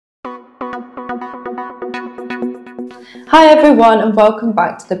Hi everyone and welcome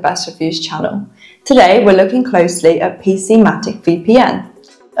back to the Best Reviews channel. Today we're looking closely at PC Matic VPN,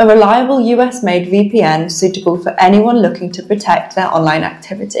 a reliable US-made VPN suitable for anyone looking to protect their online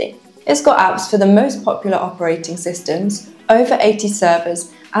activity. It's got apps for the most popular operating systems, over 80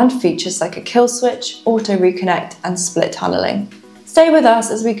 servers, and features like a kill switch, auto reconnect, and split tunneling. Stay with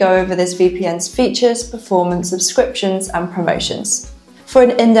us as we go over this VPN's features, performance, subscriptions, and promotions. For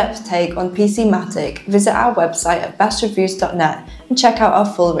an in-depth take on PC Matic, visit our website at bestreviews.net and check out our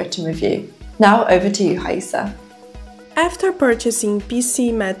full written review. Now over to you, Haisa. After purchasing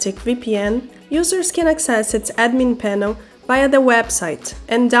PC Matic VPN, users can access its admin panel via the website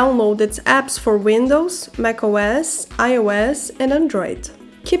and download its apps for Windows, macOS, iOS, and Android.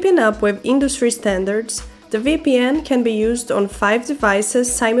 Keeping up with industry standards, the VPN can be used on 5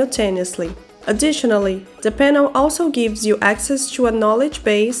 devices simultaneously. Additionally, the panel also gives you access to a knowledge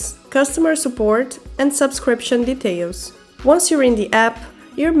base, customer support, and subscription details. Once you're in the app,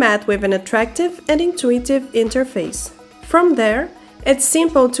 you're met with an attractive and intuitive interface. From there, it's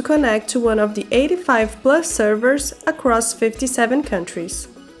simple to connect to one of the 85+ servers across 57 countries.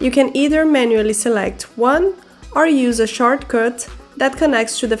 You can either manually select one or use a shortcut that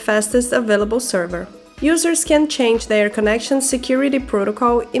connects to the fastest available server. Users can change their connection security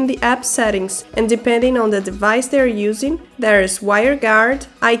protocol in the app settings, and depending on the device they are using, there is WireGuard,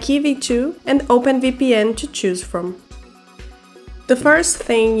 IKEv2, and OpenVPN to choose from. The first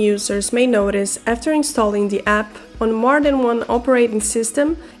thing users may notice after installing the app on more than one operating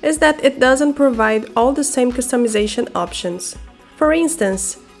system is that it doesn't provide all the same customization options. For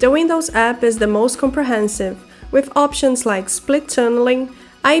instance, the Windows app is the most comprehensive, with options like split tunneling,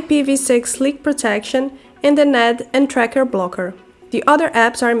 IPv6 leak protection, and the NAD and tracker blocker. The other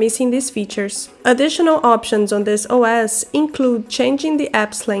apps are missing these features. Additional options on this OS include changing the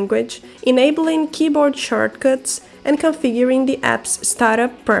app's language, enabling keyboard shortcuts, and configuring the app's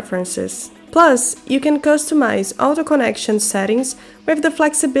startup preferences. Plus, you can customize auto-connection settings with the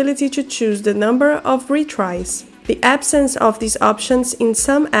flexibility to choose the number of retries. The absence of these options in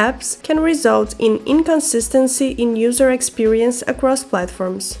some apps can result in inconsistency in user experience across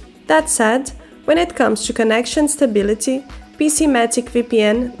platforms. That said, when it comes to connection stability, PC Matic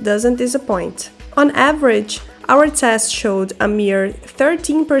VPN doesn't disappoint. On average, our test showed a mere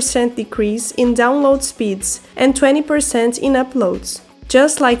 13% decrease in download speeds and 20% in uploads.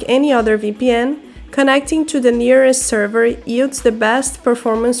 Just like any other VPN, connecting to the nearest server yields the best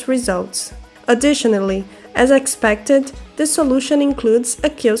performance results. Additionally, as expected, the solution includes a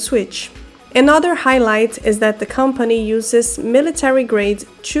kill switch. Another highlight is that the company uses military-grade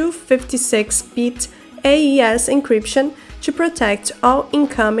 256-bit AES encryption to protect all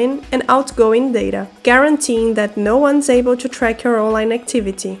incoming and outgoing data, guaranteeing that no one's able to track your online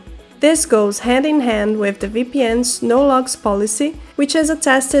activity. This goes hand in hand with the VPN's no-logs policy, which is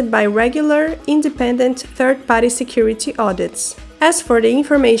attested by regular, independent third-party security audits. As for the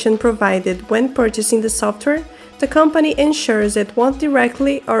information provided when purchasing the software, the company ensures it won't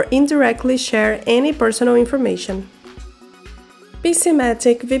directly or indirectly share any personal information. PC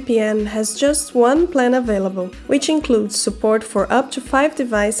Matic VPN has just one plan available, which includes support for up to 5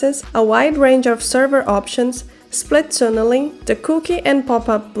 devices, a wide range of server options, split tunneling, the cookie and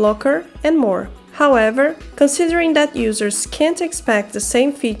pop-up blocker, and more. However, considering that users can't expect the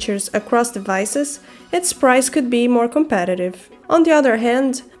same features across devices, its price could be more competitive. On the other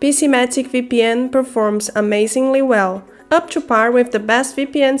hand, PC Matic VPN performs amazingly well, up to par with the best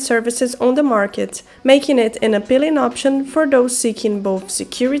VPN services on the market, making it an appealing option for those seeking both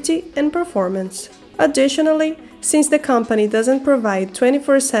security and performance. Additionally, since the company doesn't provide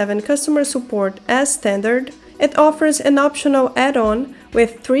 24/7 customer support as standard, it offers an optional add-on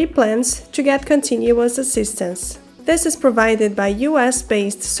with 3 plans to get continuous assistance. This is provided by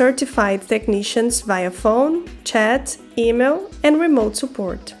US-based certified technicians via phone, chat, email, and remote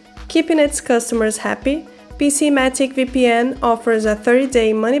support. Keeping its customers happy, PC Matic VPN offers a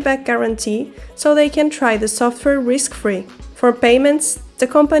 30-day money-back guarantee so they can try the software risk-free. For payments, the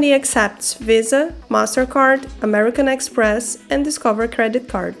company accepts Visa, MasterCard, American Express, and Discover credit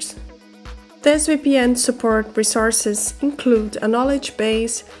cards. This VPN support resources include a knowledge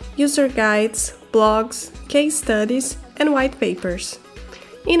base, user guides, blogs, case studies, and white papers.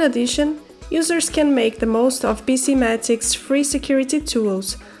 In addition, users can make the most of PC Matic's free security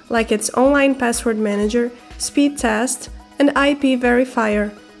tools, like its online password manager, speed test, and IP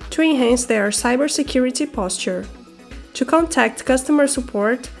verifier, to enhance their cybersecurity posture. To contact customer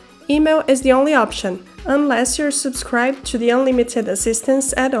support, email is the only option, unless you're subscribed to the Unlimited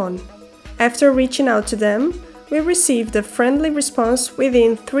Assistance add-on. After reaching out to them, We received a friendly response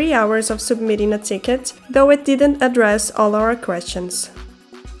within 3 hours of submitting a ticket, though it didn't address all our questions.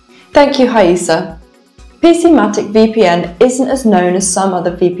 Thank you, Haisa. PC Matic VPN isn't as known as some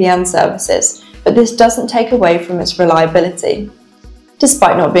other VPN services, but this doesn't take away from its reliability.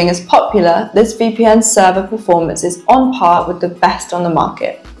 Despite not being as popular, this VPN server performance is on par with the best on the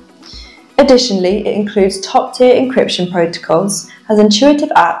market. Additionally, it includes top-tier encryption protocols, has intuitive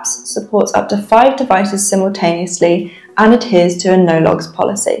apps, supports up to 5 devices simultaneously, and adheres to a no-logs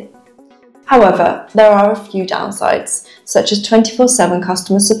policy. However, there are a few downsides, such as 24/7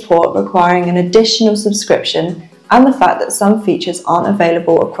 customer support requiring an additional subscription and the fact that some features aren't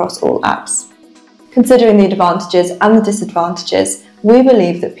available across all apps. Considering the advantages and the disadvantages, we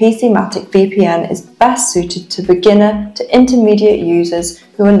believe that PC Matic VPN is best suited to beginner to intermediate users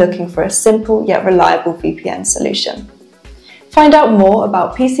who are looking for a simple yet reliable VPN solution. Find out more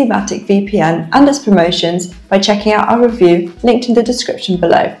about PC Matic VPN and its promotions by checking out our review linked in the description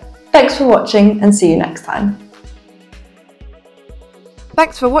below. Thanks for watching and see you next time.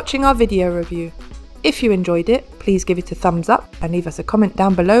 Thanks for watching our video review. If you enjoyed it, please give it a thumbs up and leave us a comment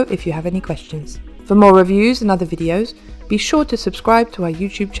down below if you have any questions. For more reviews and other videos, be sure to subscribe to our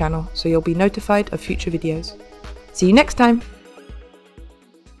YouTube channel so you'll be notified of future videos. See you next time!